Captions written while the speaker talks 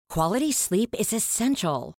Quality sleep is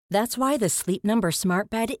essential. That's why the Sleep Number Smart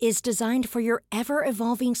Bed is designed for your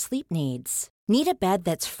ever-evolving sleep needs. Need a bed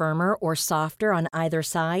that's firmer or softer on either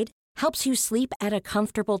side? Helps you sleep at a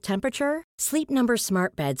comfortable temperature? Sleep Number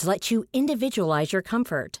Smart Beds let you individualize your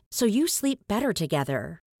comfort, so you sleep better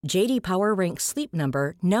together. J.D. Power ranks Sleep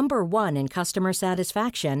Number number 1 in customer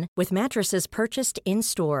satisfaction with mattresses purchased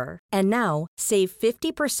in-store. And now, save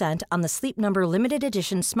 50% on the Sleep Number Limited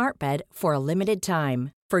Edition Smart Bed for a limited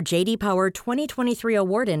time. For J.D. Power 2023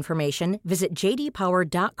 award information, visit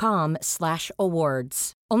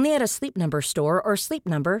jdpower.com/awards. Only at a Sleep Number store or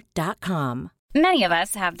sleepnumber.com. Many of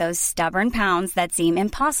us have those stubborn pounds that seem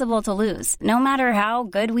impossible to lose, no matter how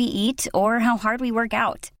good we eat or how hard we work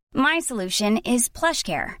out. My solution is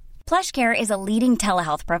PlushCare. PlushCare is a leading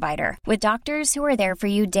telehealth provider with doctors who are there for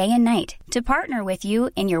you day and night to partner with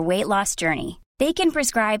you in your weight loss journey. They can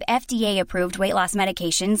prescribe FDA-approved weight loss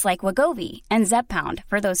medications like Wegovy and Zepbound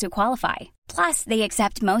for those who qualify. Plus, they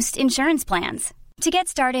accept most insurance plans. To get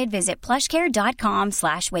started, visit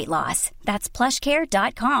plushcare.com/weightloss. That's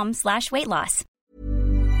plushcare.com/weightloss.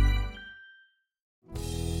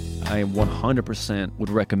 I 100% would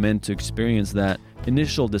recommend to experience that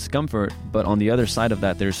initial discomfort, but on the other side of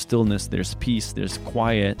that, there's stillness, there's peace, there's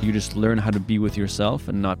quiet. You just learn how to be with yourself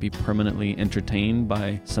and not be permanently entertained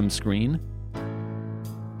by some screen.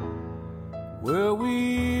 Well,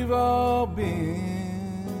 we've all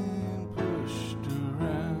been pushed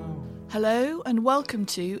around. Hello and welcome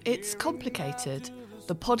to It's Complicated,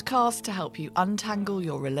 the podcast to help you untangle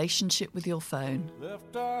your relationship with your phone.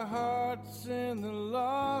 Left our hearts in the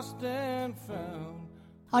lost and found.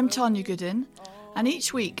 I'm Tanya Goodin, and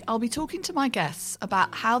each week I'll be talking to my guests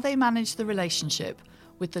about how they manage the relationship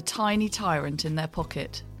with the tiny tyrant in their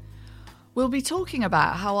pocket. We'll be talking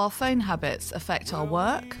about how our phone habits affect our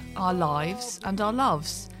work, our lives, and our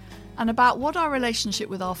loves, and about what our relationship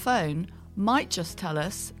with our phone might just tell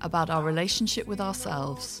us about our relationship with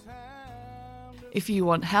ourselves. If you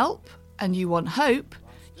want help and you want hope,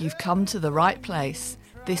 you've come to the right place.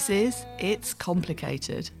 This is It's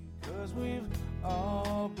Complicated. 'Cause we've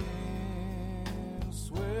all been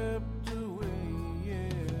swept away,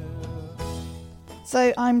 yeah.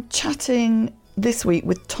 So I'm chatting this week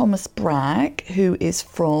with Thomas Bragg, who is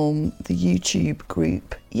from the YouTube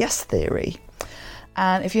group Yes Theory.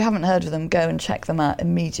 And if you haven't heard of them, go and check them out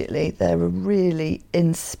immediately. They're a really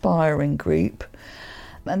inspiring group.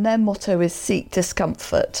 And their motto is seek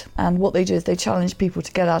discomfort. And what they do is they challenge people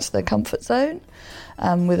to get out of their comfort zone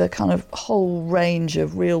with a kind of whole range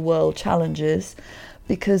of real world challenges,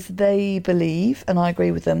 because they believe, and I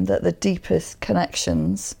agree with them, that the deepest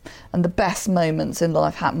connections and the best moments in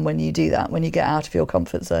life happen when you do that, when you get out of your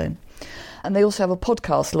comfort zone. And they also have a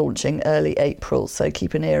podcast launching early April, so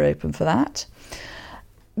keep an ear open for that.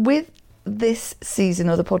 With this season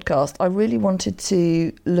of the podcast, I really wanted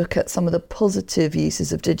to look at some of the positive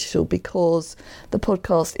uses of digital, because the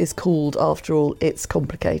podcast is called, after all, It's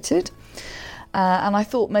Complicated. And I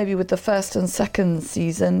thought maybe with the first and second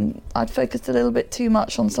season, I'd focused a little bit too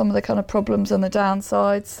much on some of the kind of problems and the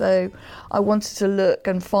downsides. So I wanted to look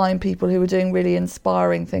and find people who were doing really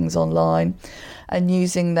inspiring things online and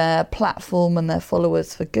using their platform and their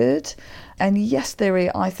followers for good. And Yes Theory,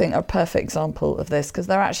 I think, are a perfect example of this, because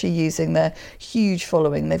they're actually using their huge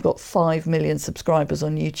following. They've got 5 million subscribers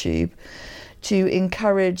on YouTube to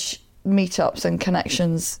encourage meetups and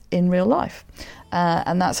connections in real life.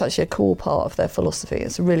 And that's actually a core part of their philosophy.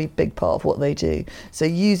 It's a really big part of what they do. So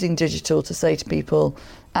using digital to say to people,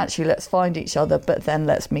 actually, let's find each other, but then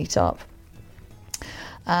let's meet up.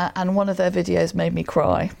 And one of their videos made me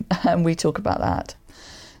cry, and we talk about that.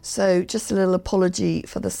 So just a little apology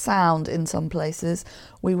for the sound in some places.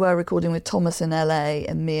 We were recording with Thomas in LA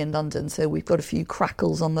and me in London, so we've got a few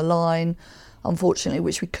crackles on the line, unfortunately,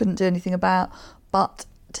 which we couldn't do anything about. But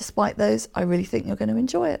despite those, I really think you're going to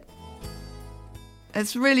enjoy it.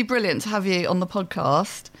 It's really brilliant to have you on the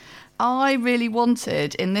podcast. I really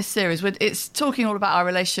wanted, in this series, it's talking all about our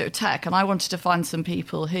relationship with tech, and I wanted to find some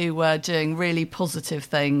people who were doing really positive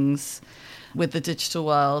things with the digital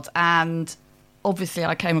world. And obviously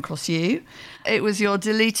I came across you. It was your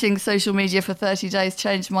deleting social media for 30 days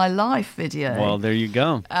changed my life video. Well, there you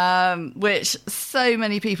go. Which so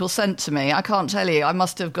many people sent to me. I can't tell you. I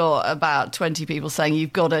must have got about 20 people saying,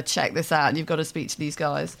 you've got to check this out and you've got to speak to these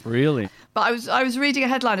guys. Really? But I was reading a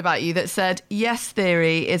headline about you that said, Yes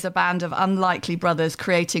Theory is a band of unlikely brothers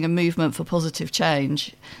creating a movement for positive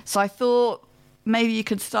change. So I thought maybe you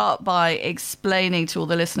could start by explaining to all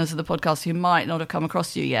the listeners of the podcast who might not have come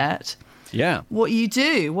across you yet, what you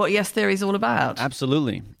do, what Yes Theory is all about.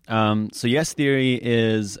 Absolutely. So Yes Theory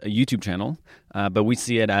is a YouTube channel But we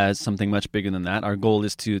see it as something much bigger than that. Our goal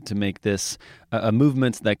is to make this a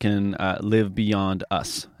movement that can live beyond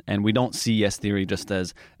us. And we don't see Yes Theory just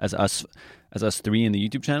as us three in the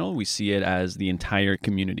YouTube channel. We see it as the entire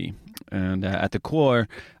community. And at the core,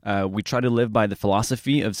 we try to live by the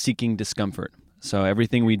philosophy of seeking discomfort. So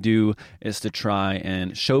everything we do is to try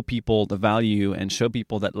and show people the value and show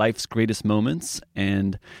people that life's greatest moments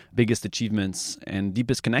and biggest achievements and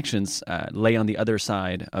deepest connections lay on the other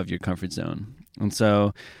side of your comfort zone. And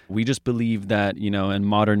so we just believe that, in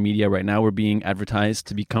modern media right now, we're being advertised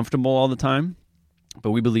to be comfortable all the time.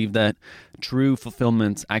 But we believe that true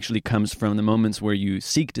fulfillment actually comes from the moments where you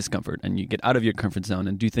seek discomfort and you get out of your comfort zone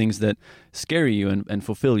and do things that scare you and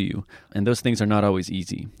fulfill you. And those things are not always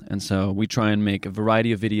easy. And so we try and make a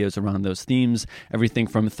variety of videos around those themes, everything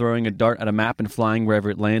from throwing a dart at a map and flying wherever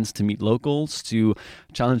it lands to meet locals, to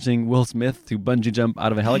challenging Will Smith to bungee jump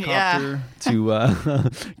out of a helicopter, to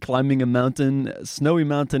climbing a mountain, snowy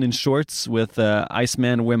mountain in shorts with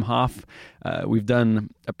Iceman Wim Hof. We've done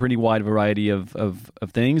a pretty wide variety of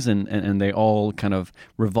things, and they all kind of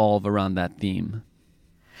revolve around that theme.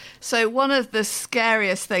 So one of the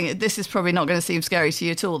scariest things, this is probably not going to seem scary to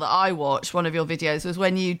you at all, that I watched, one of your videos, was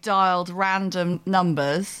when you dialed random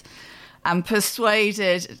numbers and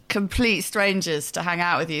persuaded complete strangers to hang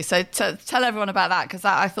out with you. So tell everyone about that, because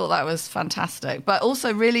I thought that was fantastic, but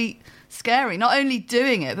also really scary, not only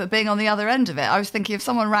doing it, but being on the other end of it. I was thinking if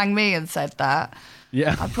someone rang me and said that,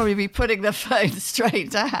 I'd probably be putting the phone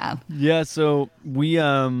straight down. Yeah, so we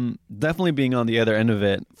definitely being on the other end of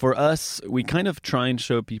it. For us, we kind of try and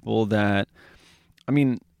show people that,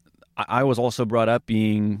 I was also brought up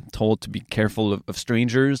being told to be careful of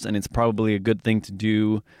strangers, and it's probably a good thing to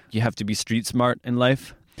do. You have to be street smart in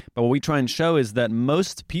life. But what we try and show is that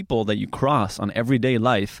most people that you cross on everyday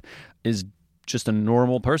life is just a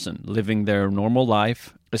normal person living their normal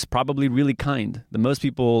life, is probably really kind. The most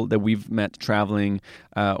people that we've met traveling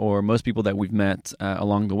or most people that we've met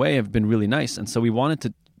along the way have been really nice. And so we wanted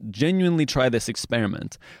to genuinely try this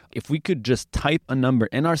experiment. If we could just type a number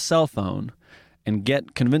in our cell phone and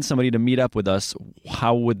convince somebody to meet up with us,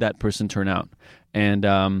 how would that person turn out? And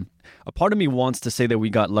a part of me wants to say that we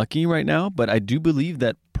got lucky right now, but I do believe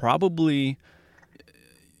that probably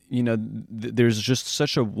there's just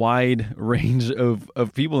such a wide range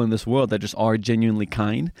of people in this world that just are genuinely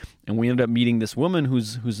kind. And we ended up meeting this woman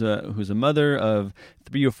who's a mother of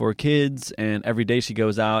 3 or 4 kids, and every day she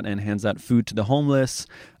goes out and hands out food to the homeless.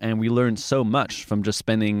 And we learned so much from just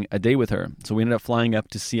spending a day with her. So we ended up flying up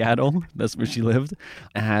to Seattle, that's where she lived,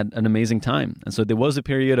 and had an amazing time. And so there was a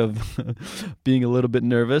period of being a little bit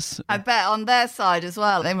nervous. I bet on their side as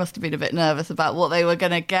well, they must have been a bit nervous about what they were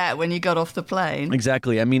going to get when you got off the plane.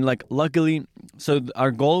 Exactly. Luckily, so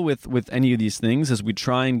our goal with any of these things is we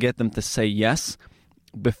try and get them to say yes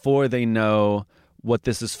before they know what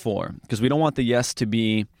this is for. Because we don't want the yes to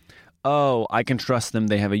be, oh, I can trust them,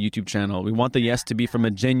 they have a YouTube channel. We want the yes to be from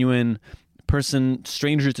a genuine person,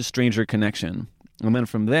 stranger to stranger connection. And then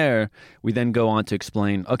from there, we then go on to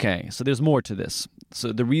explain, okay, so there's more to this.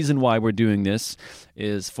 So the reason why we're doing this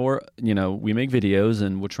is for, we make videos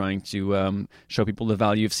and we're trying to show people the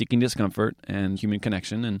value of seeking discomfort and human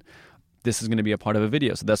connection. And this is going to be a part of a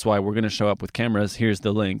video. So that's why we're going to show up with cameras. Here's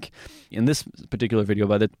the link. In this particular video,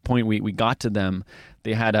 by the point we got to them,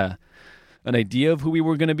 they had an idea of who we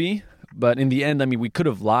were going to be. But in the end, we could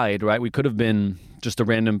have lied, right? We could have been just a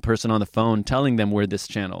random person on the phone telling them we're this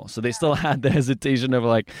channel. So they still had the hesitation of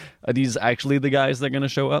are these actually the guys that are going to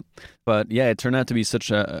show up? But yeah, it turned out to be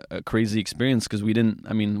such a crazy experience because we didn't,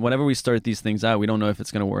 whenever we start these things out, we don't know if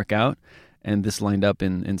it's going to work out. And this lined up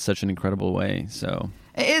in such an incredible way. So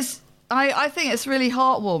it is. I think it's really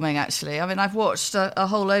heartwarming, actually. I've watched a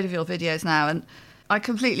whole load of your videos now, and I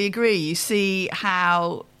completely agree. You see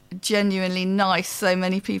how genuinely nice so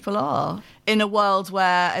many people are in a world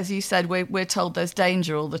where, as you said, we're told there's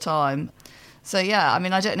danger all the time. So yeah,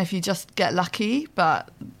 I don't know if you just get lucky, but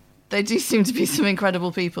they do seem to be some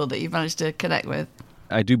incredible people that you've managed to connect with.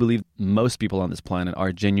 I do believe most people on this planet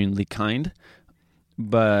are genuinely kind,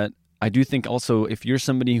 but I do think also if you're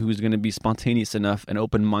somebody who's going to be spontaneous enough and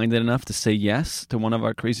open-minded enough to say yes to one of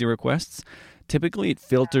our crazy requests, typically it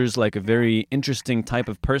filters like a very interesting type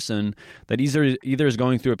of person that either is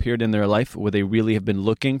going through a period in their life where they really have been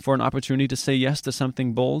looking for an opportunity to say yes to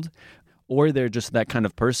something bold, or they're just that kind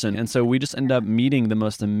of person. And so we just end up meeting the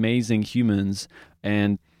most amazing humans,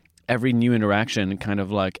 and every new interaction kind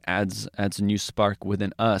of adds a new spark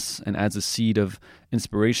within us and adds a seed of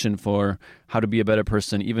inspiration for how to be a better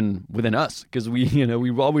person even within us. Because we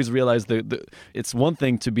always realize that it's one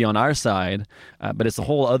thing to be on our side, but it's a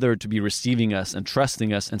whole other to be receiving us and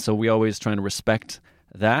trusting us. And so we always trying to respect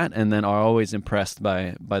that, and then are always impressed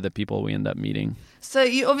by the people we end up meeting. So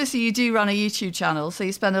you do run a YouTube channel, so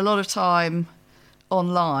you spend a lot of time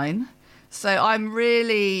online. So I'm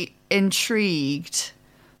really intrigued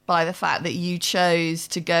by the fact that you chose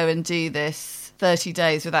to go and do this 30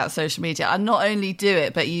 days without social media, and not only do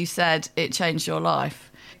it, but you said it changed your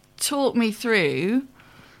life. Talk me through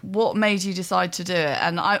what made you decide to do it.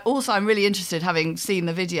 And I'm really interested, having seen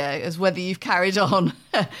the video, as whether you've carried on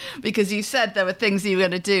because you said there were things you were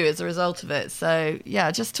going to do as a result of it. So yeah,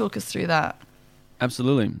 just talk us through that.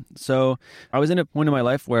 Absolutely. So I was in a point in my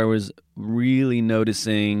life where I was really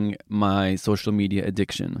noticing my social media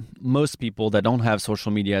addiction. Most people that don't have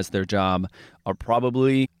social media as their job are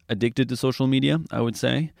probably addicted to social media, I would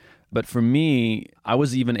say. But for me, I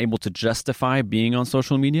was even able to justify being on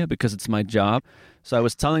social media because it's my job. So I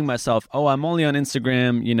was telling myself, oh, I'm only on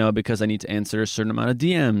Instagram, because I need to answer a certain amount of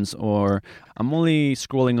DMs, or I'm only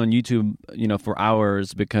scrolling on YouTube, for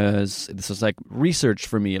hours because this is like research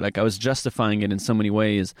for me. Like I was justifying it in so many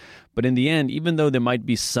ways. But in the end, even though there might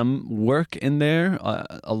be some work in there,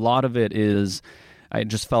 a lot of it is I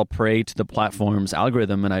just fell prey to the platform's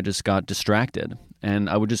algorithm and I just got distracted.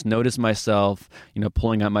 And I would just notice myself,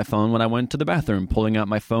 pulling out my phone when I went to the bathroom, pulling out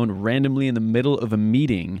my phone randomly in the middle of a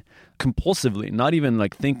meeting, compulsively, not even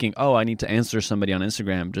like thinking, oh, I need to answer somebody on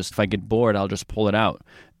Instagram. Just if I get bored, I'll just pull it out.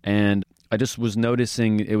 And I just was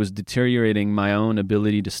noticing it was deteriorating my own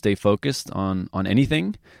ability to stay focused on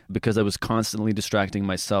anything because I was constantly distracting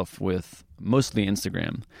myself with mostly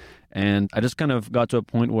Instagram. And I just kind of got to a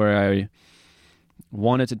point where I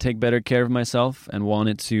wanted to take better care of myself and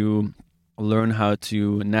wanted to learn how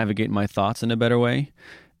to navigate my thoughts in a better way.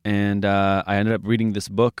 And I ended up reading this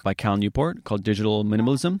book by Cal Newport called Digital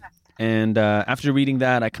Minimalism. And after reading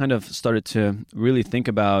that, I kind of started to really think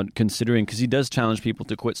about considering, because he does challenge people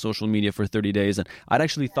to quit social media for 30 days. And I'd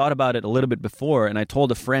actually thought about it a little bit before. And I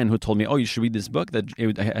told a friend who told me, oh, you should read this book that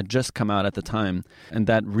it had just come out at the time. And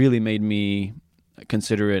that really made me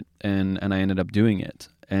consider it. And I ended up doing it.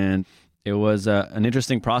 And it was an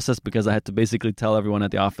interesting process because I had to basically tell everyone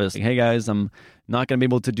at the office, hey guys, I'm not going to be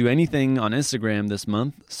able to do anything on Instagram this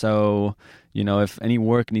month. So, if any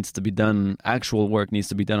work needs to be done, actual work needs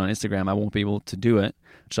to be done on Instagram, I won't be able to do it,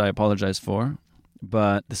 which I apologize for.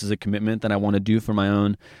 But this is a commitment that I want to do for my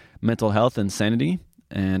own mental health and sanity.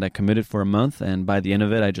 And I committed for a month. And by the end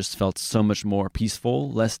of it, I just felt so much more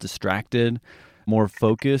peaceful, less distracted, more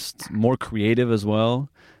focused, more creative as well,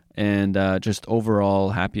 and just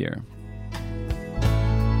overall happier.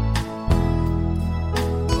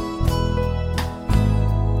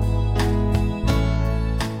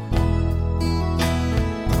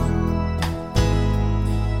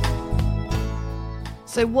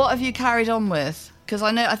 So what have you carried on with? Because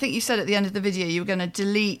I think you said at the end of the video you were going to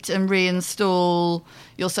delete and reinstall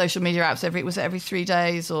your social media apps every 3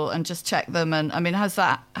 days and just check them. And I mean, has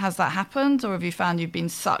that happened, or have you found you've been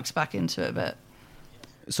sucked back into it a bit?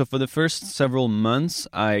 So for the first several months,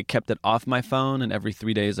 I kept it off my phone, and every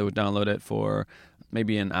 3 days I would download it for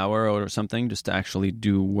maybe an hour or something just to actually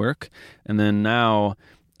do work. And then now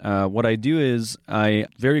what I do is I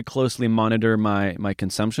very closely monitor my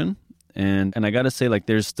consumption. And I got to say,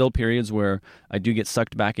 there's still periods where I do get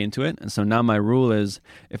sucked back into it. And so now my rule is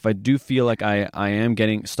if I do feel like I am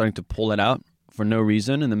starting to pull it out for no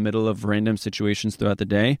reason in the middle of random situations throughout the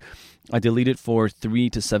day, I delete it for 3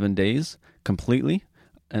 to 7 days completely.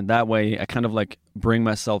 And that way I kind of bring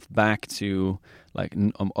myself back to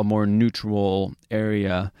a more neutral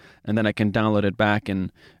area, and then I can download it back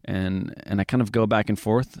and I kind of go back and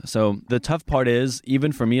forth. So the tough part is,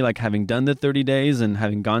 even for me, having done the 30 days and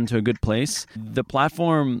having gone to a good place, the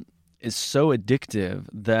platform is so addictive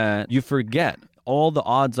that you forget all the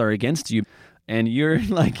odds are against you. And you're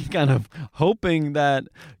kind of hoping that,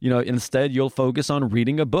 instead you'll focus on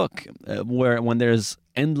reading a book when there's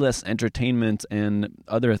endless entertainment and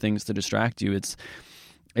other things to distract you. It's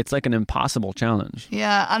like an impossible challenge.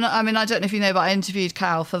 Yeah. And I mean, I don't know if you know, but I interviewed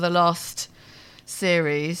Cal for the last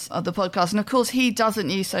series of the podcast. And of course, he doesn't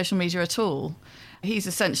use social media at all. He's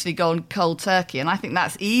essentially gone cold turkey. And I think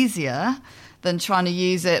that's easier than trying to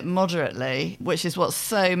use it moderately, which is what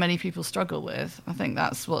so many people struggle with. I think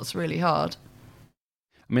that's what's really hard.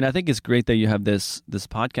 I mean, I think it's great that you have this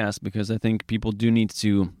podcast, because I think people do need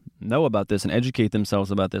to know about this and educate themselves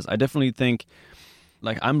about this. I definitely think,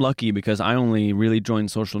 I'm lucky because I only really joined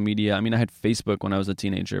social media. I mean, I had Facebook when I was a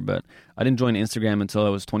teenager, but I didn't join Instagram until I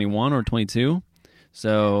was 21 or 22.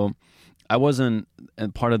 So I wasn't a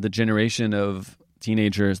part of the generation of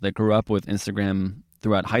teenagers that grew up with Instagram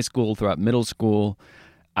throughout high school, throughout middle school.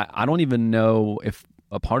 I don't even know if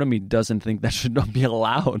a part of me doesn't think that should not be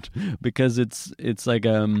allowed because it's like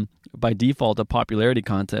by default a popularity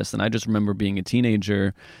contest. And I just remember being a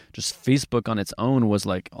teenager, just Facebook on its own was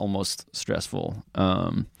like almost stressful.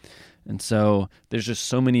 And so there's just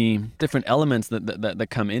so many different elements that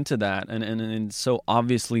come into that, and it's so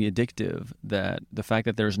obviously addictive that the fact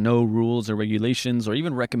that there's no rules or regulations or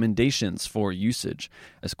even recommendations for usage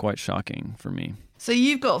is quite shocking for me. So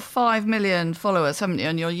you've got 5 million followers, haven't you,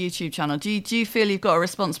 on your YouTube channel? Do you feel you've got a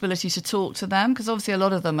responsibility to talk to them? Because obviously a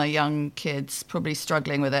lot of them are young kids, probably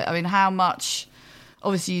struggling with it. I mean, how much,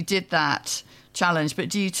 obviously you did that challenge, but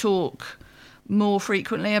do you talk more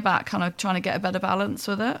frequently about kind of trying to get a better balance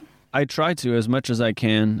with it? I try to as much as I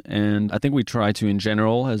can, and I think we try to in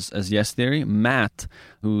general as Yes Theory. Matt,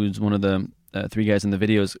 who's one of the 3 guys in the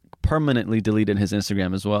videos, permanently deleted his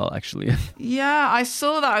Instagram as well, actually. Yeah, I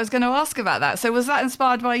saw that. I was going to ask about that. So was that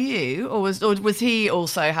inspired by you, or was he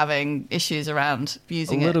also having issues around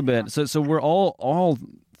using it? A little bit. So we're all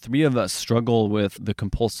 3 of us struggle with the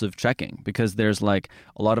compulsive checking because there's like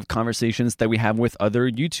a lot of conversations that we have with other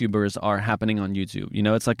YouTubers are happening on YouTube. You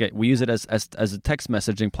know, it's like we use it as a text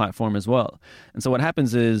messaging platform as well. And so what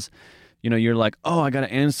happens is, you know, you're like, oh, I got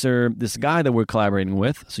to answer this guy that we're collaborating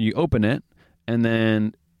with. So you open it and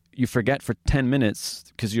then you forget for 10 minutes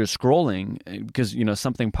because you're scrolling because, you know,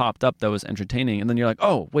 something popped up that was entertaining. And then you're like,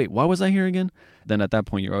 oh, wait, why was I here again? Then at that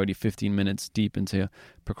point, you're already 15 minutes deep into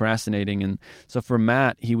procrastinating. And so for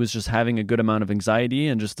Matt, he was just having a good amount of anxiety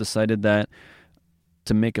and just decided that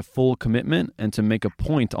to make a full commitment and to make a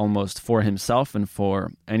point almost for himself and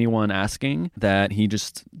for anyone asking that he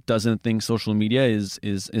just doesn't think social media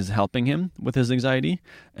is helping him with his anxiety.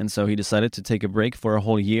 And so he decided to take a break for a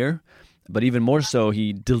whole year. But even more so,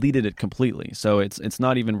 he deleted it completely. So it's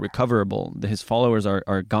not even recoverable. His followers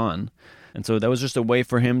are gone. And so that was just a way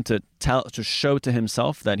for him to show to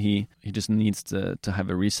himself that he just needs to have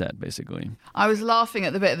a reset, basically. I was laughing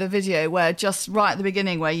at the bit of the video where just right at the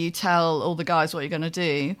beginning where you tell all the guys what you're going to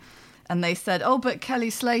do, and they said, oh, but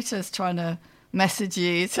Kelly Slater's trying to message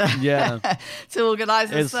you to to organise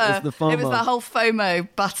this. It's the FOMO. It was that whole FOMO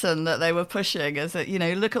button that they were pushing as a, you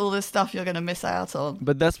know, look at all this stuff you're going to miss out on.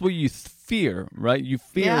 But that's what you fear, right? You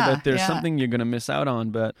fear that there's something you're going to miss out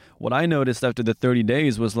on. But what I noticed after the 30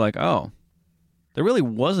 days was like, oh, there really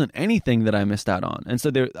wasn't anything that I missed out on. And so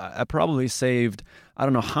I probably saved, I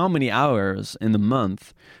don't know how many hours in the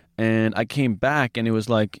month. And I came back and it was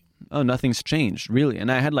like, oh, nothing's changed, really. And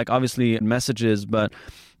I had like obviously messages, but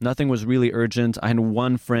nothing was really urgent. I had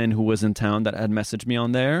one friend who was in town that had messaged me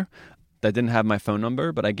on there that didn't have my phone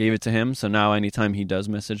number, but I gave it to him. So now anytime he does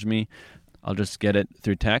message me, I'll just get it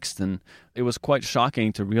through text. And it was quite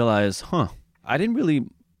shocking to realize, I didn't really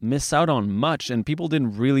miss out on much and people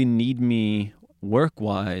didn't really need me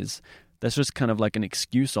work-wise. That's just kind of like an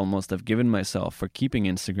excuse almost I've given myself for keeping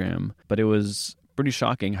Instagram. But it was pretty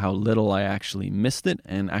shocking how little I actually missed it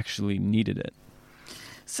and actually needed it.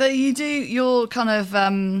 So your kind of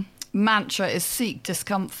mantra is seek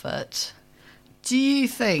discomfort. Do you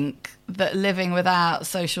think that living without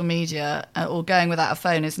social media or going without a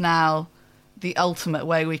phone is now the ultimate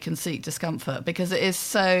way we can seek discomfort? Because it is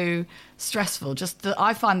so stressful.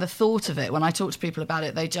 I find the thought of it, when I talk to people about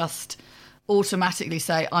it, they just automatically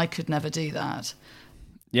say, I could never do that.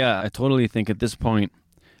 Yeah, I totally think at this point,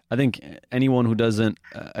 I think anyone who doesn't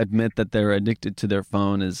admit that they're addicted to their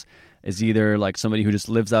phone is either like somebody who just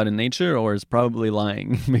lives out in nature or is probably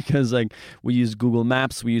lying because like we use Google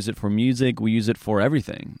Maps, we use it for music, we use it for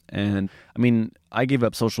everything. And I mean, I gave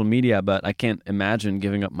up social media, but I can't imagine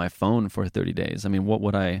giving up my phone for 30 days. I mean, what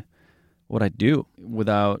would I do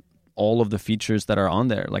without all of the features that are on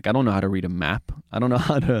there? Like, I don't know how to read a map. I don't know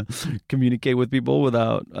how to communicate with people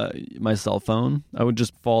without my cell phone. I would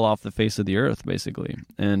just fall off the face of the earth, basically.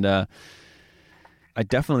 And I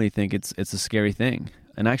definitely think it's a scary thing.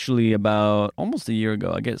 And actually about almost a year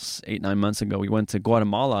ago, I guess 8-9 months ago, we went to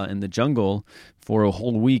Guatemala in the jungle for a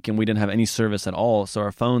whole week and we didn't have any service at all. So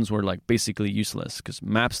our phones were like basically useless because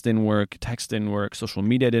maps didn't work, text didn't work, social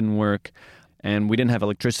media didn't work. And we didn't have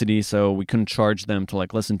electricity, so we couldn't charge them to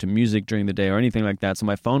like listen to music during the day or anything like that. So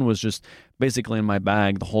my phone was just basically in my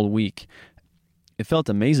bag the whole week. It felt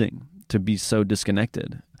amazing to be so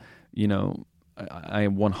disconnected. You know, I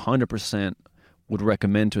 100% would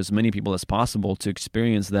recommend to as many people as possible to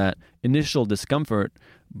experience that initial discomfort.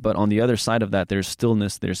 But on the other side of that, there's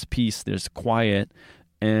stillness, there's peace, there's quiet.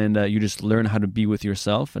 And you just learn how to be with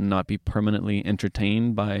yourself and not be permanently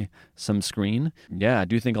entertained by some screen. Yeah, I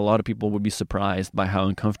do think a lot of people would be surprised by how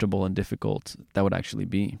uncomfortable and difficult that would actually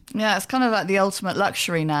be. Yeah, it's kind of like the ultimate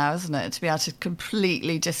luxury now, isn't it? To be able to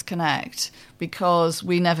completely disconnect because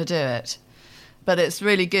we never do it. But it's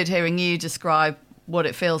really good hearing you describe what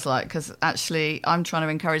it feels like, because actually I'm trying to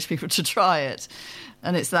encourage people to try it.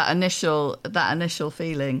 And it's that initial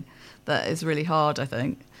feeling that is really hard, I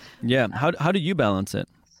think. Yeah. How do you balance it?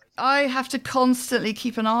 I have to constantly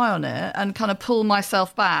keep an eye on it and kind of pull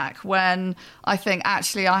myself back when I think,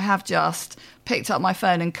 actually, I have just picked up my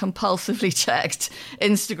phone and compulsively checked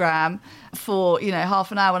Instagram for,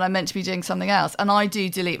 half an hour when I'm meant to be doing something else. And I do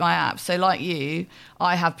delete my apps. So like you,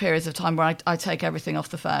 I have periods of time where I take everything off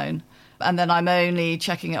the phone. And then I'm only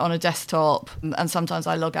checking it on a desktop. And sometimes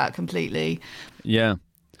I log out completely. Yeah.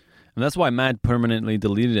 And that's why Matt permanently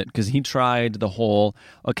deleted it, because he tried the whole,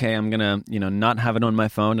 okay, I'm going to, not have it on my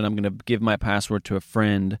phone and I'm going to give my password to a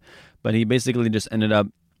friend. But he basically just ended up,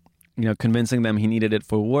 convincing them he needed it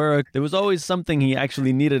for work. There was always something he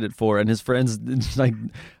actually needed it for. And his friends,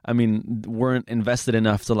 weren't invested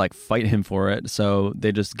enough to fight him for it. So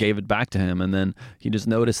they just gave it back to him. And then he just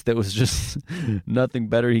noticed there was just nothing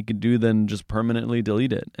better he could do than just permanently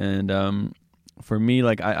delete it. And for me,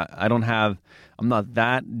 I'm not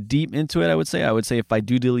that deep into it, I would say. I would say if I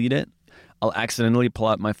do delete it, I'll accidentally pull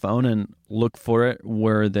out my phone and look for it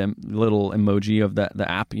where the little emoji of the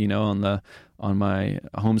app, on my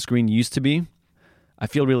home screen used to be. I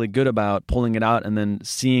feel really good about pulling it out and then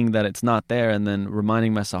seeing that it's not there and then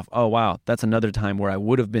reminding myself, oh, wow, that's another time where I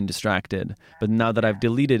would have been distracted. But now that I've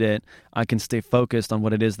deleted it, I can stay focused on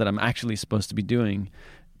what it is that I'm actually supposed to be doing.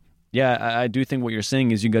 Yeah, I do think what you're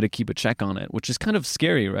saying is you got to keep a check on it, which is kind of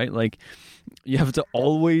scary, right? You have to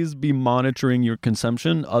always be monitoring your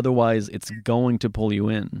consumption. Otherwise, it's going to pull you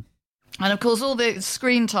in. And of course, all the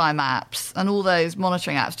screen time apps and all those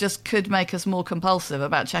monitoring apps just could make us more compulsive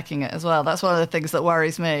about checking it as well. That's one of the things that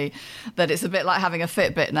worries me, that it's a bit like having a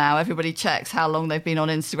Fitbit now. Everybody checks how long they've been on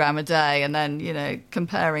Instagram a day and then,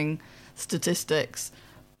 comparing statistics.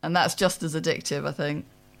 And that's just as addictive, I think.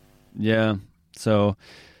 Yeah. So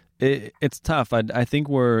it's tough. I think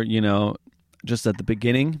we're, just at the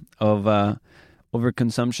beginning of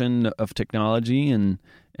overconsumption of technology. And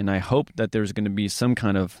I hope that there's going to be some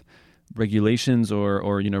kind of regulations or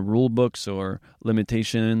rule books or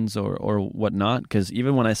limitations or whatnot, because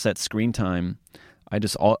even when I set screen time, I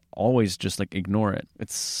just always just ignore it.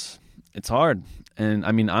 It's hard, and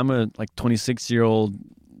I'm a 26-year-old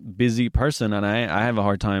busy person, and I have a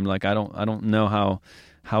hard time. I don't know how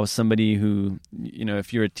somebody who,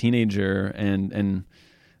 if you're a teenager and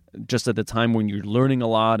just at the time when you're learning a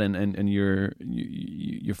lot and you're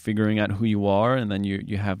figuring out who you are, and then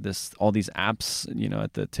you have all these apps,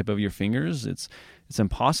 at the tip of your fingers, it's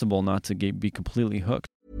impossible not to be completely hooked.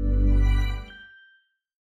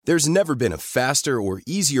 There's never been a faster or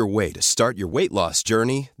easier way to start your weight loss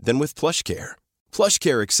journey than with PlushCare.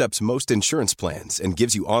 PlushCare accepts most insurance plans and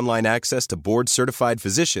gives you online access to board-certified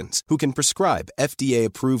physicians who can prescribe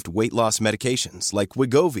FDA-approved weight loss medications like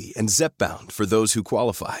Wegovy and Zepbound for those who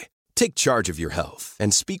qualify. Take charge of your health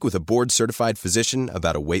and speak with a board-certified physician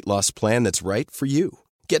about a weight loss plan that's right for you.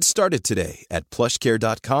 Get started today at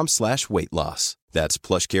plushcare.com/weightloss. That's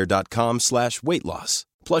plushcare.com/weightloss.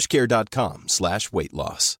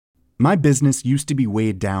 plushcare.com/weightloss. My business used to be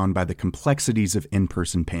weighed down by the complexities of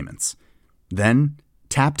in-person payments. Then,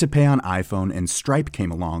 Tap to Pay on iPhone and Stripe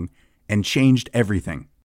came along and changed everything.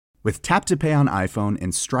 With Tap to Pay on iPhone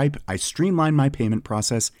and Stripe, I streamlined my payment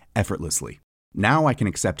process effortlessly. Now I can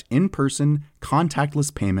accept in-person,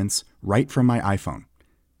 contactless payments right from my iPhone.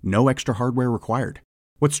 No extra hardware required.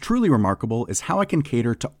 What's truly remarkable is how I can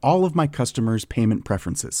cater to all of my customers' payment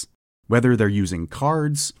preferences. Whether they're using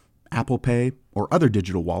cards, Apple Pay, or other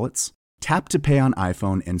digital wallets, Tap to Pay on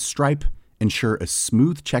iPhone and Stripe ensure a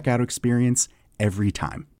smooth checkout experience every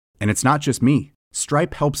time. And it's not just me.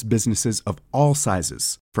 Stripe helps businesses of all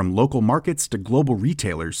sizes, from local markets to global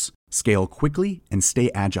retailers, scale quickly and stay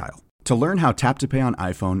agile. To learn how Tap to Pay on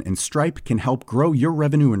iPhone and Stripe can help grow your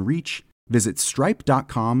revenue and reach, visit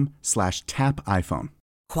stripe.com/tapiphone.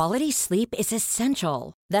 Quality sleep is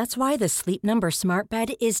essential. That's why the Sleep Number Smart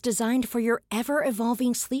Bed is designed for your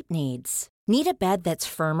ever-evolving sleep needs. Need a bed that's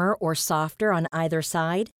firmer or softer on either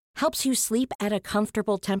side? Helps you sleep at a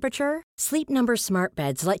comfortable temperature? Sleep Number Smart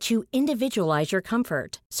Beds let you individualize your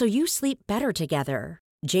comfort, so you sleep better together.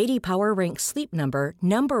 J.D. Power ranks Sleep Number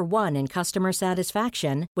 #1 in customer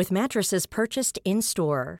satisfaction with mattresses purchased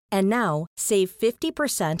in-store. And now, save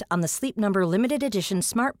 50% on the Sleep Number Limited Edition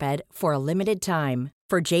Smart Bed for a limited time.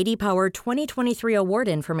 For J.D. Power 2023 award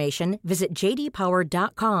information, visit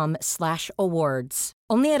jdpower.com/awards.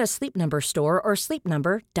 Only at a Sleep Number store or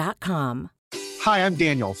sleepnumber.com. Hi, I'm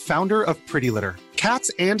Daniel, founder of Pretty Litter.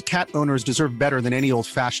 Cats and cat owners deserve better than any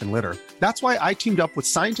old-fashioned litter. That's why I teamed up with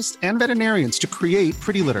scientists and veterinarians to create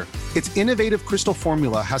Pretty Litter. Its innovative crystal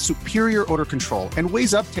formula has superior odor control and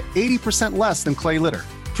weighs up to 80% less than clay litter.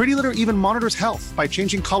 Pretty Litter even monitors health by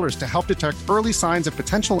changing colors to help detect early signs of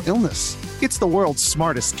potential illness. It's the world's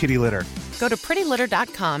smartest kitty litter. Go to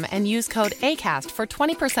prettylitter.com and use code ACAST for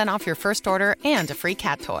 20% off your first order and a free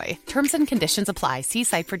cat toy. Terms and conditions apply. See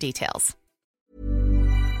site for details.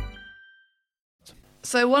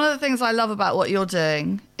 So one of the things I love about what you're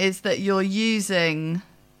doing is that you're using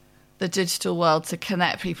the digital world to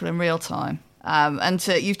connect people in real time.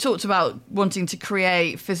 You've talked about wanting to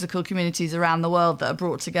create physical communities around the world that are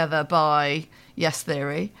brought together by Yes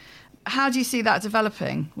Theory. How do you see that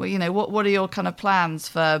developing? Well, what are your kind of plans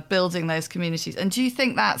for building those communities? And do you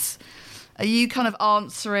think are you kind of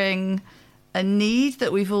answering a need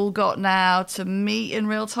that we've all got now to meet in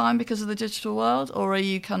real time because of the digital world? Or are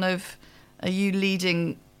you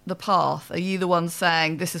leading the path? Are you the one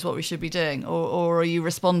saying this is what we should be doing? Or are you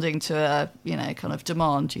responding to a, kind of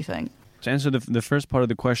demand, do you think? To answer the first part of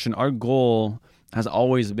the question, our goal has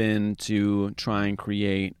always been to try and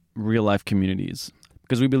create real-life communities,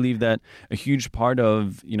 because we believe that a huge part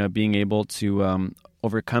of being able to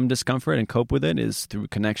overcome discomfort and cope with it is through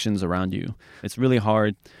connections around you. It's really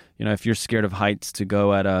hard, if you're scared of heights, to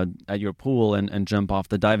go at your pool and jump off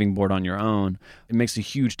the diving board on your own. It makes a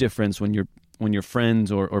huge difference when your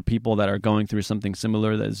friends or people that are going through something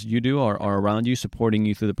similar as you do are around you, supporting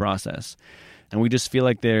you through the process. And we just feel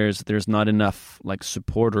like there's not enough like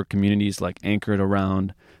support or communities like anchored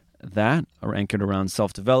around that, or anchored around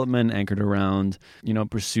self-development, anchored around,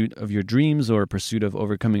 pursuit of your dreams or pursuit of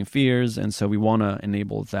overcoming fears. And so we want to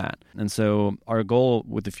enable that. And so our goal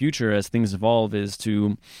with the future as things evolve is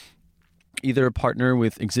to either partner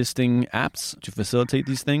with existing apps to facilitate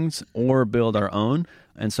these things or build our own.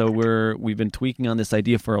 And so we've been tweaking on this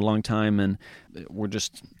idea for a long time, and we're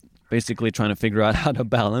just basically trying to figure out how to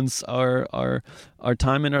balance our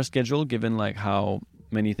time and our schedule, given like how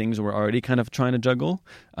many things we're already kind of trying to juggle.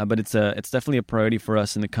 But it's definitely a priority for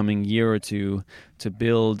us in the coming year or two to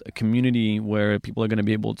build a community where people are going to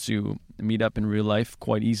be able to meet up in real life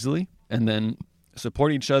quite easily and then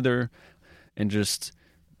support each other and just,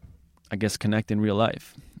 I guess, connect in real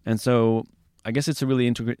life. And so I guess it's a really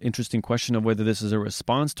interesting question of whether this is a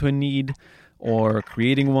response to a need or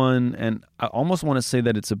creating one. And I almost want to say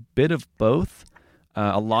that it's a bit of both.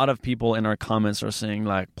 A lot of people in our comments are saying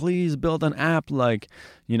like, please build an app, like,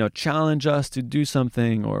 challenge us to do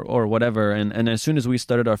something or whatever. And as soon as we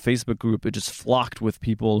started our Facebook group, it just flocked with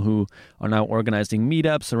people who are now organizing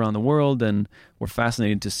meetups around the world. And we're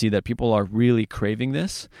fascinated to see that people are really craving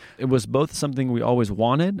this. It was both something we always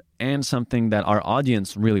wanted and something that our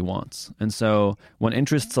audience really wants. And so when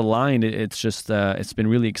interests aligned, it's just, it's been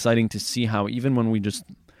really exciting to see how even when we just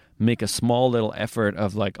make a small little effort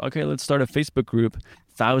of like, okay, let's start a Facebook group,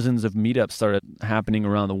 thousands of meetups started happening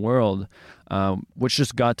around the world, which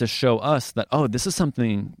just got to show us that, this is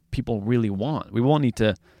something people really want. We won't need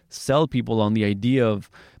to sell people on the idea of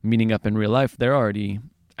meeting up in real life. They're already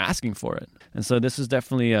asking for it. And so this is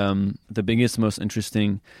definitely the biggest, most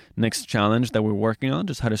interesting next challenge that we're working on,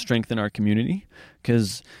 just how to strengthen our community.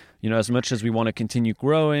 Because as much as we want to continue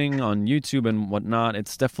growing on YouTube and whatnot,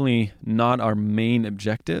 it's definitely not our main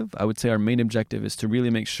objective. I would say our main objective is to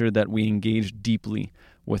really make sure that we engage deeply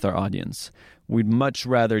with our audience. We'd much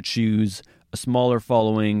rather choose a smaller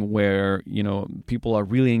following where, people are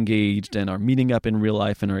really engaged and are meeting up in real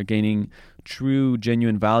life and are gaining true,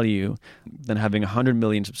 genuine value than having 100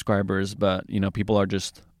 million subscribers, but, people are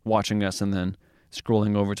just watching us and then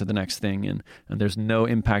scrolling over to the next thing and there's no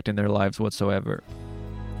impact in their lives whatsoever.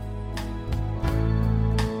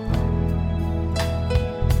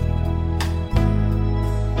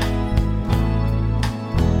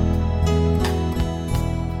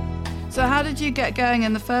 So how did you get going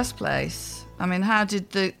in the first place? I mean, how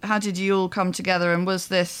did you all come together, and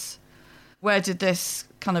where did this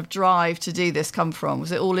kind of drive to do this come from?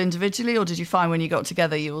 Was it all individually, or did you find when you got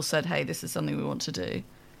together you all said, hey, this is something we want to do?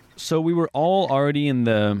 So we were all already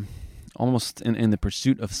almost in the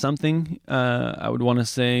pursuit of something, I would want to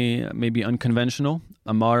say maybe unconventional.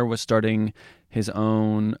 Amar was starting his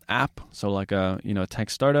own app, so like a tech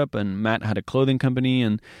startup, and Matt had a clothing company,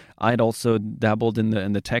 and I'd also dabbled in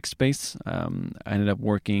the tech space. I ended up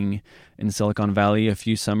working in Silicon Valley a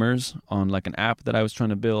few summers on like an app that I was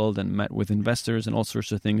trying to build, and met with investors and all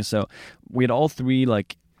sorts of things. So we had all three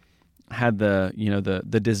had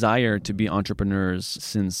the desire to be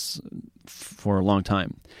entrepreneurs for a long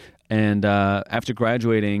time. And after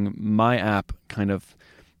graduating, my app kind of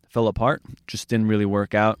fell apart, just didn't really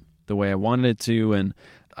work out the way I wanted it to. And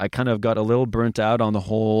I kind of got a little burnt out on the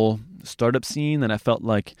whole startup scene, and I felt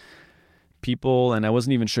like people, and I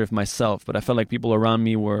wasn't even sure if myself, but I felt like people around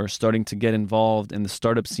me were starting to get involved in the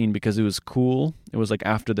startup scene because it was cool. It was like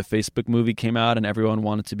after the Facebook movie came out and everyone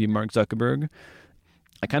wanted to be Mark Zuckerberg.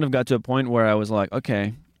 I kind of got to a point where I was like,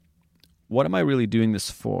 okay, what am I really doing this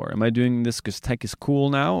for? Am I doing this because tech is cool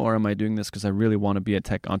now, or am I doing this because I really want to be a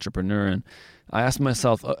tech entrepreneur? And I asked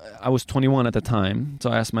myself, I was 21 at the time, so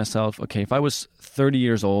I asked myself, okay, if I was 30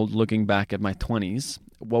 years old looking back at my 20s,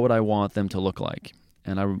 what would I want them to look like?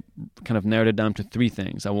 And I kind of narrowed it down to 3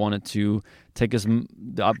 things. I wanted to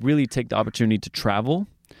really take the opportunity to travel.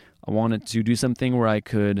 I wanted to do something where I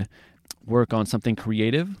could work on something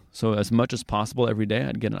creative. So as much as possible every day,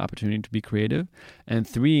 I'd get an opportunity to be creative. And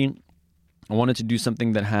 3, I wanted to do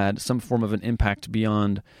something that had some form of an impact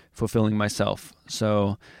beyond fulfilling myself.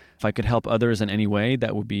 So if I could help others in any way,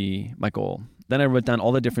 that would be my goal. Then I wrote down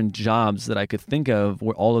all the different jobs that I could think of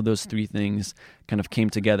where all of those 3 things kind of came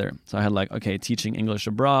together. So I had like, okay, teaching English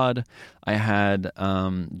abroad. I had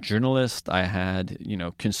journalist. I had,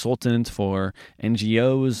 consultant for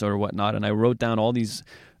NGOs or whatnot. And I wrote down all these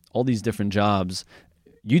different jobs.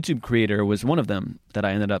 YouTube creator was one of them that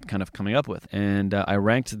I ended up kind of coming up with. And I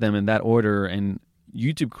ranked them in that order. And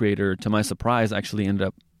YouTube creator, to my surprise, actually ended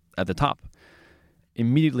up at the top.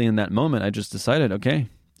 Immediately in that moment, I just decided, okay,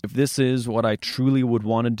 if this is what I truly would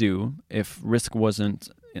want to do, if risk wasn't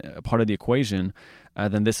a part of the equation,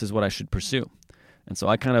 then this is what I should pursue. And so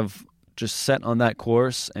I kind of just set on that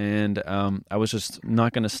course, and I was just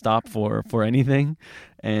not going to stop for anything,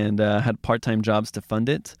 and had part-time jobs to fund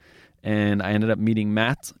it. And I ended up meeting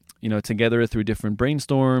Matt, together through different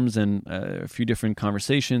brainstorms and a few different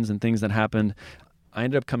conversations and things that happened. I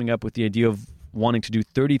ended up coming up with the idea of wanting to do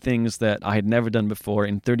 30 things that I had never done before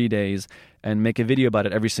in 30 days and make a video about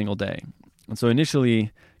it every single day. And so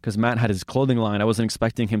initially, because Matt had his clothing line, I wasn't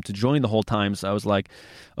expecting him to join the whole time. So I was like,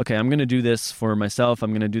 okay, I'm going to do this for myself.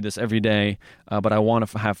 I'm going to do this every day. But I want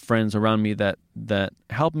to have friends around me that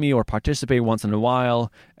help me or participate once in a while.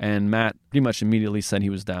 And Matt pretty much immediately said he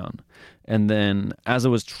was down. And then as I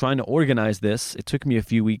was trying to organize this, it took me a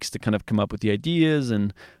few weeks to kind of come up with the ideas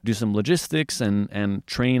and do some logistics and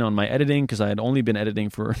train on my editing, because I had only been editing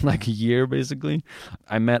for like a year, basically.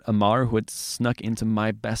 I met Amar, who had snuck into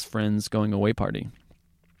my best friend's going away party.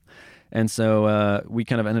 And so we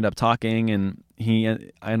kind of ended up talking, and I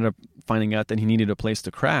ended up finding out that he needed a place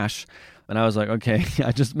to crash. And I was like, okay,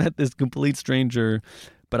 I just met this complete stranger,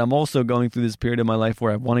 but I'm also going through this period of my life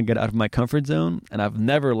where I want to get out of my comfort zone, and I've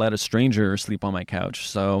never let a stranger sleep on my couch.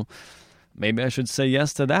 So maybe I should say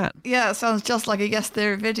yes to that. Yeah, it sounds just like a Yes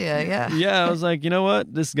Theory video, yeah. Yeah, I was like, you know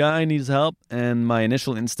what? This guy needs help, and my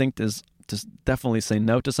initial instinct is to definitely say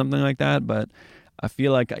no to something like that, but I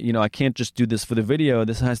feel like, I can't just do this for the video.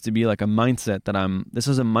 This has to be like a mindset this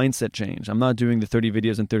is a mindset change. I'm not doing the 30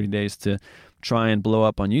 videos in 30 days to try and blow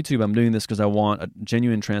up on YouTube. I'm doing this because I want a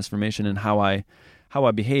genuine transformation in how I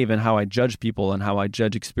behave and how I judge people and how I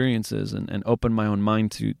judge experiences and open my own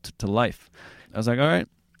mind to life. I was like, all right,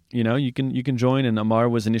 you can join. And Amar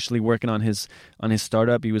was initially working on his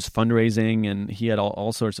startup. He was fundraising, and he had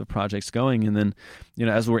all sorts of projects going. And then,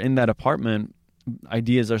 as we're in that apartment,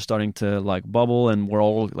 ideas are starting to like bubble, and we're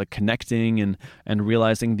all like connecting and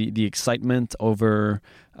realizing the excitement over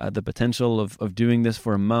the potential of doing this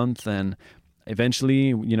for a month. And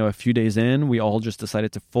eventually, a few days in, we all just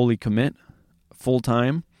decided to fully commit full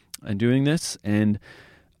time and doing this. And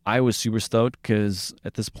I was super stoked because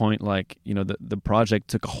at this point, the project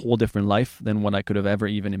took a whole different life than what I could have ever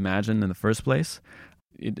even imagined in the first place.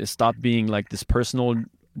 It stopped being like this personal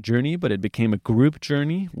journey, but it became a group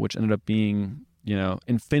journey, which ended up being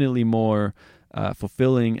infinitely more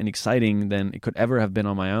fulfilling and exciting than it could ever have been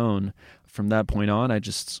on my own. From that point on,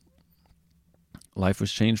 life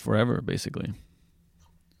was changed forever, basically.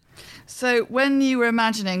 So when you were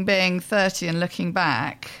imagining being 30 and looking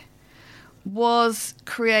back, was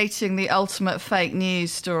creating the ultimate fake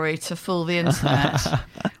news story to fool the internet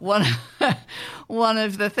one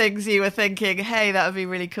of the things you were thinking, hey, that would be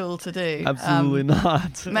really cool to do? Absolutely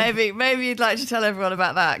not. Maybe you'd like to tell everyone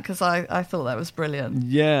about that, because I thought that was brilliant.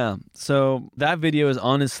 Yeah. So that video is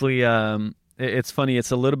honestly, it's funny.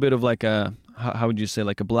 It's a little bit of like how would you say,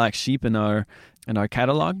 like a black sheep in our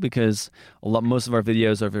catalog, because most of our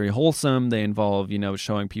videos are very wholesome. They involve,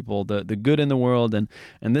 showing people the good in the world. And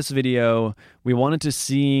this video, we wanted to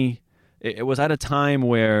see, it was at a time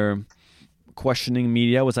where questioning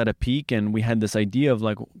media was at a peak, and we had this idea of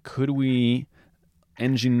like, could we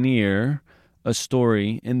engineer a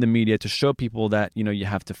story in the media to show people that, you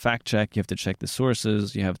have to fact check, you have to check the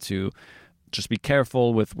sources, you have to just be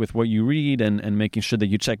careful with what you read and making sure that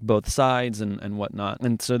you check both sides and whatnot.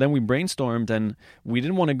 And so then we brainstormed, and we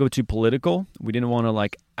didn't want to go too political. We didn't want to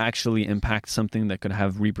like actually impact something that could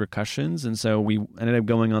have repercussions. And so we ended up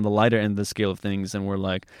going on the lighter end of the scale of things, and we're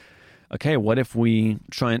like, okay, what if we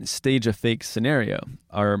try and stage a fake scenario?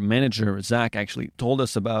 Our manager, Zach, actually told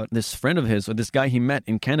us about this friend of his, or this guy he met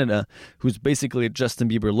in Canada, who's basically a Justin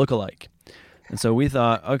Bieber lookalike. And so we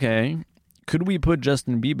thought, okay, could we put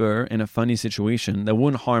Justin Bieber in a funny situation that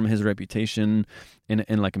wouldn't harm his reputation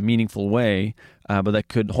in like a meaningful way, but that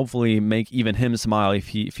could hopefully make even him smile if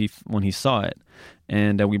he when he saw it?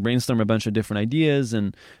 And we brainstormed a bunch of different ideas,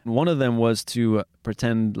 and one of them was to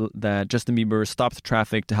pretend that Justin Bieber stopped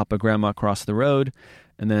traffic to help a grandma cross the road,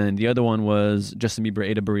 and then the other one was Justin Bieber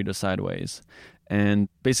ate a burrito sideways. And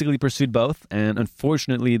basically pursued both, and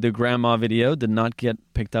unfortunately the grandma video did not get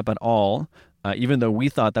picked up at all. Even though we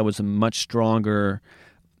thought that was a much stronger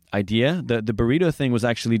idea, the burrito thing was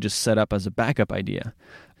actually just set up as a backup idea.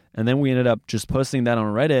 And then we ended up just posting that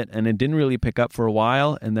on Reddit, and it didn't really pick up for a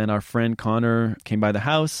while. And then our friend Connor came by the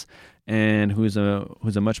house, and who's a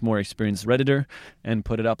much more experienced Redditor, and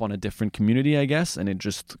put it up on a different community, I guess. And it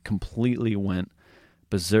just completely went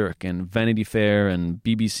berserk, and Vanity Fair and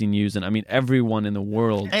BBC News, and I mean everyone in the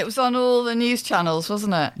world. It was on all the news channels,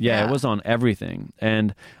 wasn't it? Yeah, it was on everything.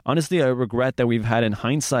 And honestly, a regret that we've had in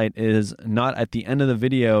hindsight is not at the end of the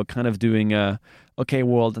video kind of doing okay,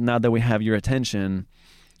 world, now that we have your attention,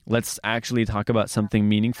 let's actually talk about something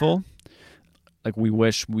meaningful. Like we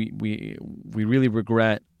wish we really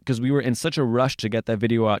regret, because we were in such a rush to get that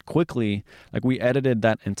video out quickly. Like we edited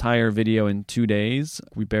that entire video in 2 days.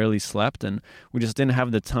 We barely slept, and we just didn't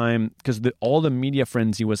have the time, because all the media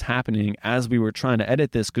frenzy was happening as we were trying to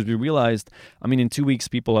edit this, because we realized, I mean, in 2 weeks,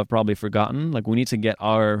 people have probably forgotten. Like we need to get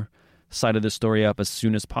our side of the story up as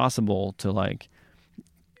soon as possible to like,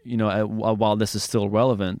 you know, while this is still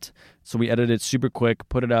relevant. So we edited it super quick,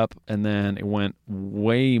 put it up, and then it went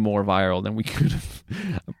way more viral than we could have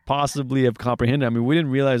possibly have comprehended. I mean, we didn't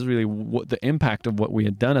realize really what the impact of what we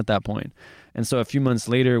had done at that point. And so a few months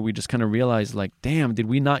later, we just kind of realized, like, damn, did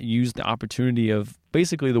we not use the opportunity of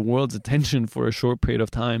basically the world's attention for a short period of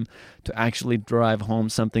time to actually drive home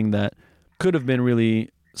something that could have been really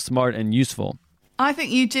smart and useful? I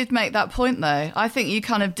think you did make that point, though. I think you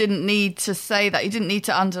kind of didn't need to say that. You didn't need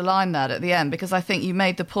to underline that at the end, because I think you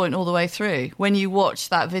made the point all the way through. When you watch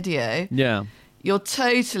that video, yeah, you're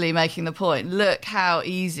totally making the point. Look how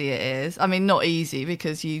easy it is. I mean, not easy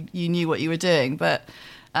because you knew what you were doing, but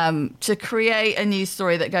to create a news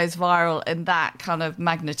story that goes viral in that kind of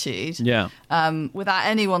magnitude, without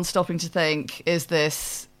anyone stopping to think, is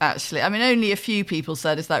this actually... I mean, only a few people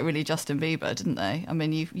said, is that really Justin Bieber, didn't they? I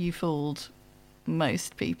mean, you fooled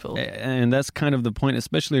most people. And that's kind of the point,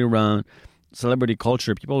 especially around celebrity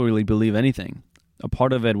culture. People really believe anything. A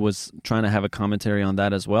part of it was trying to have a commentary on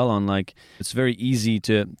that as well, on like, it's very easy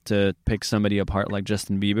to pick somebody apart like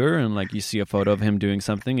Justin Bieber, and like you see a photo of him doing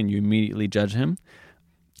something and you immediately judge him.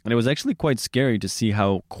 And it was actually quite scary to see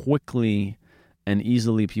how quickly and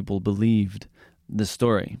easily people believed the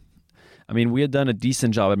story. I mean, we had done a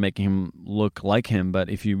decent job at making him look like him, but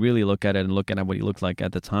if you really look at it and look at what he looked like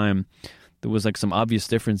at the time, there was like some obvious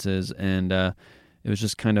differences, and it was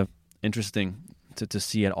just kind of interesting to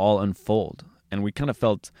see it all unfold. And we kind of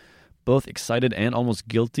felt both excited and almost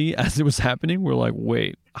guilty as it was happening. We're like,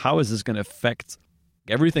 wait, how is this going to affect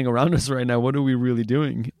everything around us right now? What are we really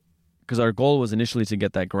doing? Because our goal was initially to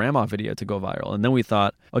get that grandma video to go viral. And then we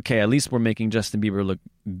thought, okay, at least we're making Justin Bieber look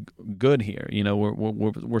good here. You know,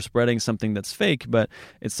 we're spreading something that's fake, but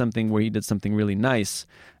it's something where he did something really nice.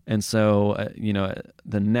 And so, you know,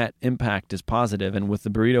 the net impact is positive. And with the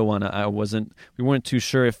burrito one, we weren't too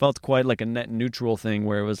sure. It felt quite like a net neutral thing,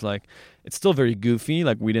 where it was like, it's still very goofy,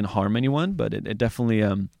 like we didn't harm anyone, but it definitely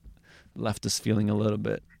left us feeling a little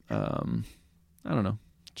bit, I don't know,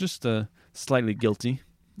 just slightly guilty,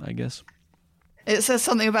 I guess. It says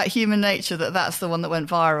something about human nature that's the one that went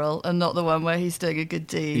viral and not the one where he's doing a good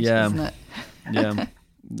deed, isn't it? Yeah,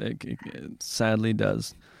 it sadly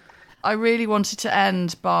does. I really wanted to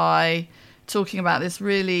end by talking about this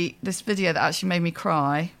video that actually made me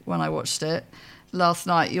cry when I watched it last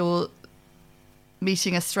night. You're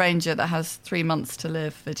meeting a stranger that has 3 months to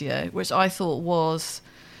live video, which I thought was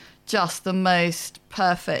just the most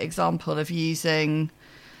perfect example of using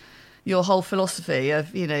your whole philosophy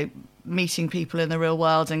of, you know, meeting people in the real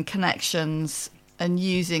world and connections, and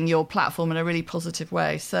using your platform in a really positive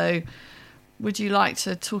way. So would you like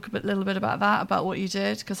to talk a little bit about that, about what you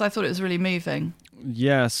did? Because I thought it was really moving.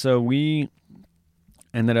 Yeah, so we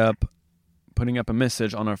ended up putting up a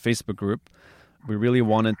message on our Facebook group. We really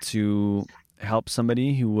wanted to help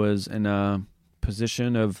somebody who was in a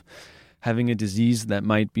position of having a disease that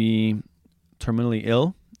might be terminally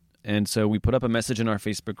ill. And so we put up a message in our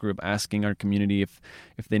Facebook group asking our community if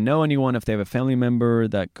they know anyone, if they have a family member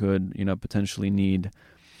that could, potentially need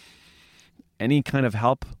any kind of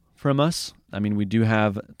help from us. I mean, we do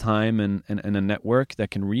have time and a network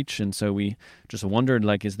that can reach. And so we just wondered,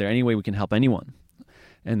 is there any way we can help anyone?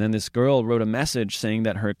 And then this girl wrote a message saying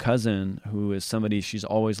that her cousin, who is somebody she's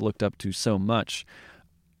always looked up to so much,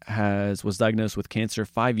 was diagnosed with cancer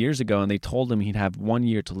 5 years ago, and they told him he'd have 1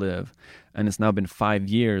 year to live. And it's now been 5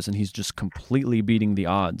 years, and he's just completely beating the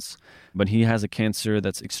odds. But he has a cancer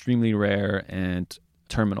that's extremely rare and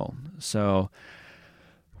terminal. So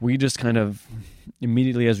we just kind of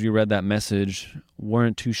immediately, as we read that message,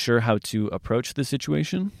 weren't too sure how to approach the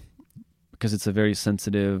situation because it's a very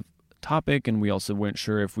sensitive topic, and we also weren't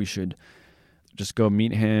sure if we should just go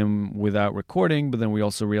meet him without recording. But then we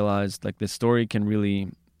also realized this story can really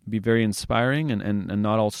be very inspiring and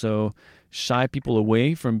not also shy people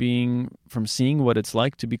away from seeing what it's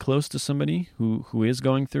like to be close to somebody who is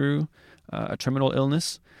going through a terminal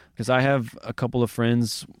illness. Because I have a couple of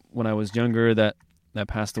friends when I was younger that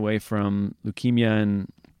passed away from leukemia,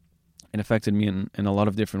 and it affected me in a lot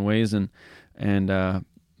of different ways. And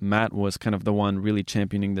Matt was kind of the one really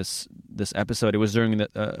championing this episode. It was during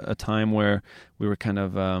a time where we were kind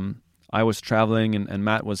of I was traveling and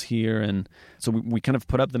Matt was here, and so we kind of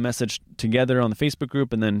put up the message together on the Facebook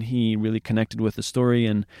group, and then he really connected with the story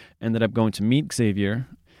and ended up going to meet Xavier,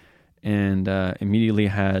 and immediately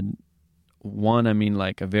had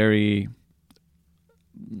a very,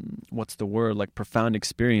 profound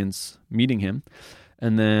experience meeting him,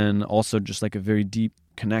 and then also just a very deep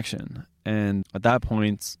connection. And at that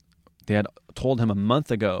point, they had told him a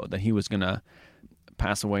month ago that he was going to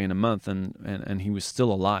pass away in a month, and he was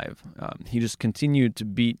still alive. He just continued to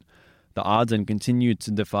beat the odds and continued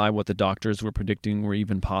to defy what the doctors were predicting were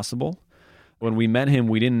even possible. When we met him,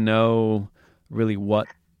 we didn't know really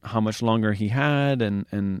how much longer he had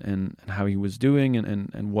and how he was doing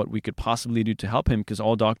and what we could possibly do to help him, because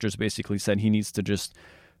all doctors basically said he needs to just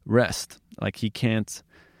rest. He can't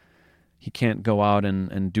go out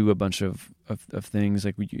and do a bunch of things.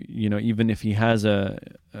 Even if he has a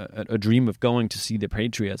dream of going to see the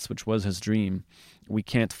Patriots, which was his dream, we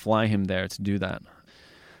can't fly him there to do that.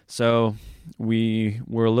 So we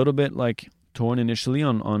were a little bit torn initially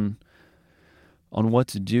on what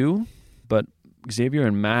to do, but Xavier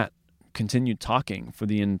and Matt continued talking for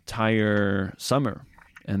the entire summer.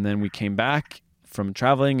 And then we came back from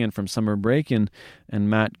traveling and from summer break, and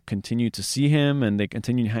Matt continued to see him, and they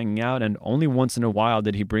continued hanging out, and only once in a while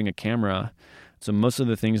did he bring a camera. So most of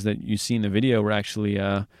the things that you see in the video were actually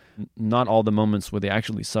not all the moments where they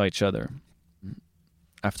actually saw each other.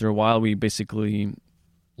 After a while, we basically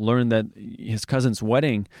learned that his cousin's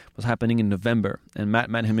wedding was happening in November, and Matt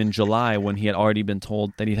met him in July when he had already been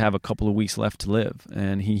told that he'd have a couple of weeks left to live.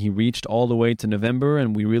 And he reached all the way to November,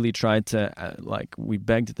 and we really tried to we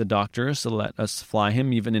begged the doctors to let us fly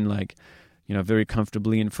him, even in very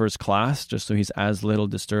comfortably in first class, just so he's as little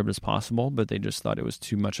disturbed as possible. But they just thought it was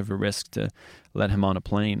too much of a risk to let him on a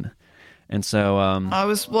plane. And so I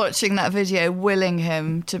was watching that video, willing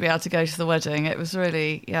him to be able to go to the wedding. It was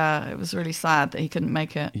really, it was really sad that he couldn't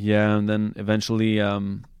make it. Yeah, and then eventually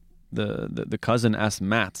the cousin asked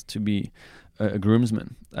Matt to be a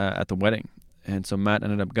groomsman at the wedding. And so Matt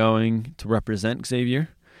ended up going to represent Xavier.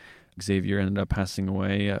 Xavier ended up passing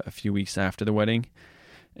away a few weeks after the wedding.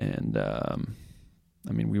 And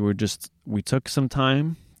we took some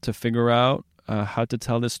time to figure out how to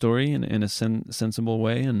tell this story in a sensible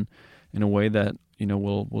way, and in a way that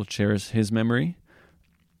will cherish his memory.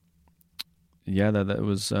 Yeah, that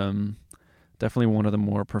was definitely one of the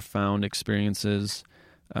more profound experiences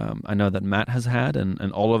I know that Matt has had,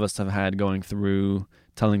 and all of us have had going through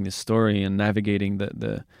telling this story and navigating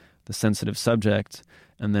the sensitive subject,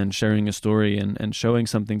 and then sharing a story and showing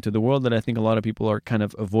something to the world that I think a lot of people are kind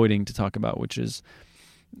of avoiding to talk about, which is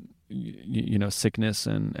sickness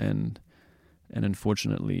and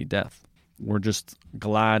unfortunately death. We're just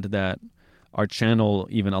glad that our channel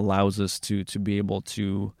even allows us to be able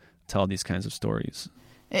to tell these kinds of stories.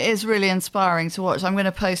 It is really inspiring to watch. I'm going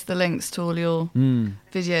to post the links to all your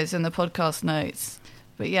videos in the podcast notes.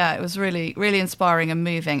 But yeah, it was really, really inspiring and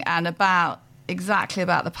moving, and exactly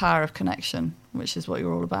about the power of connection, which is what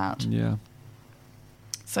you're all about. Yeah.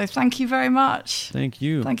 So thank you very much. Thank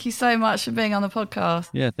you. Thank you so much for being on the podcast.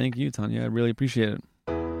 Yeah, thank you, Tanya. I really appreciate it.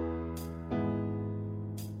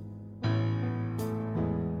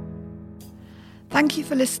 Thank you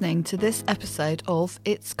for listening to this episode of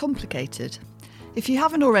It's Complicated. If you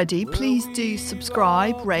haven't already, please do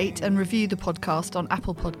subscribe, rate and review the podcast on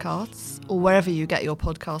Apple Podcasts or wherever you get your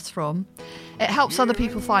podcasts from. It helps other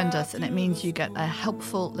people find us, and it means you get a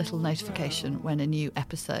helpful little notification when a new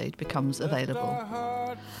episode becomes available.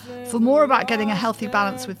 For more about getting a healthy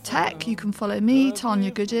balance with tech, you can follow me,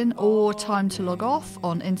 Tanya Goodin, or Time to Log Off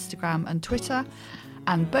on Instagram and Twitter.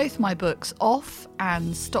 And both my books, Off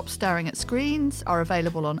and Stop Staring at Screens, are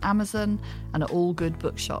available on Amazon and at all good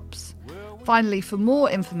bookshops. Finally, for more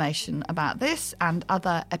information about this and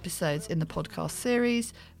other episodes in the podcast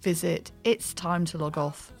series, visit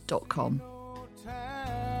itstimetologoff.com.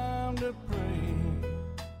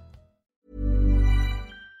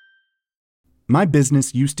 My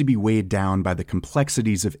business used to be weighed down by the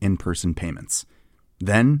complexities of in-person payments.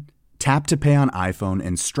 Then, Tap to Pay on iPhone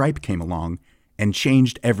and Stripe came along and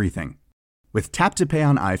changed everything. With Tap to Pay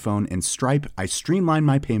on iPhone and Stripe, I streamlined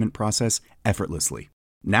my payment process effortlessly.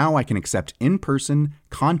 Now I can accept in-person,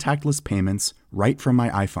 contactless payments right from my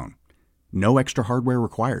iPhone. No extra hardware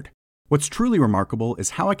required. What's truly remarkable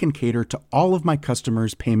is how I can cater to all of my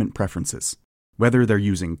customers' payment preferences. Whether they're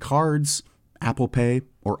using cards, Apple Pay,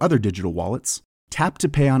 or other digital wallets, Tap to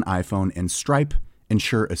Pay on iPhone and Stripe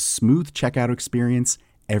ensure a smooth checkout experience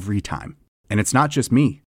every time. And it's not just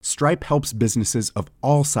me. Stripe helps businesses of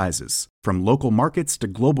all sizes, from local markets to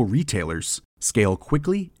global retailers, scale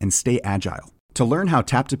quickly and stay agile. To learn how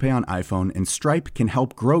Tap to Pay on iPhone and Stripe can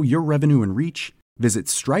help grow your revenue and reach, visit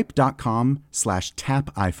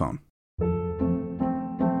stripe.com/tapiphone.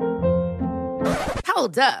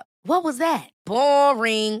 Hold up. What was that?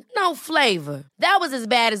 Boring. No flavor. That was as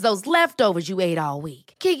bad as those leftovers you ate all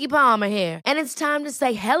week. Keke Palmer here. And it's time to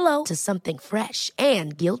say hello to something fresh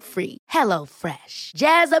and guilt-free. HelloFresh.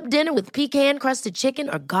 Jazz up dinner with pecan-crusted chicken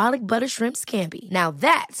or garlic butter shrimp scampi. Now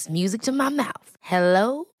that's music to my mouth.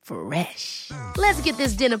 HelloFresh. Let's get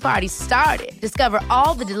this dinner party started. Discover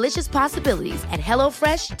all the delicious possibilities at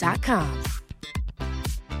HelloFresh.com.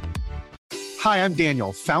 Hi, I'm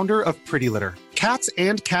Daniel, founder of Pretty Litter. Cats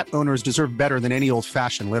and cat owners deserve better than any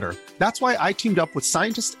old-fashioned litter. That's why I teamed up with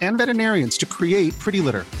scientists and veterinarians to create Pretty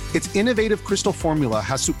Litter. Its innovative crystal formula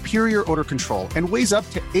has superior odor control and weighs up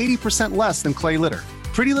to 80% less than clay litter.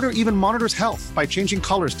 Pretty Litter even monitors health by changing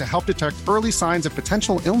colors to help detect early signs of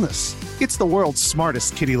potential illness. It's the world's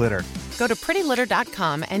smartest kitty litter. Go to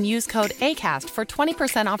prettylitter.com and use code ACAST for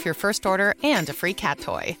 20% off your first order and a free cat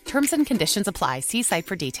toy. Terms and conditions apply. See site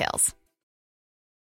for details.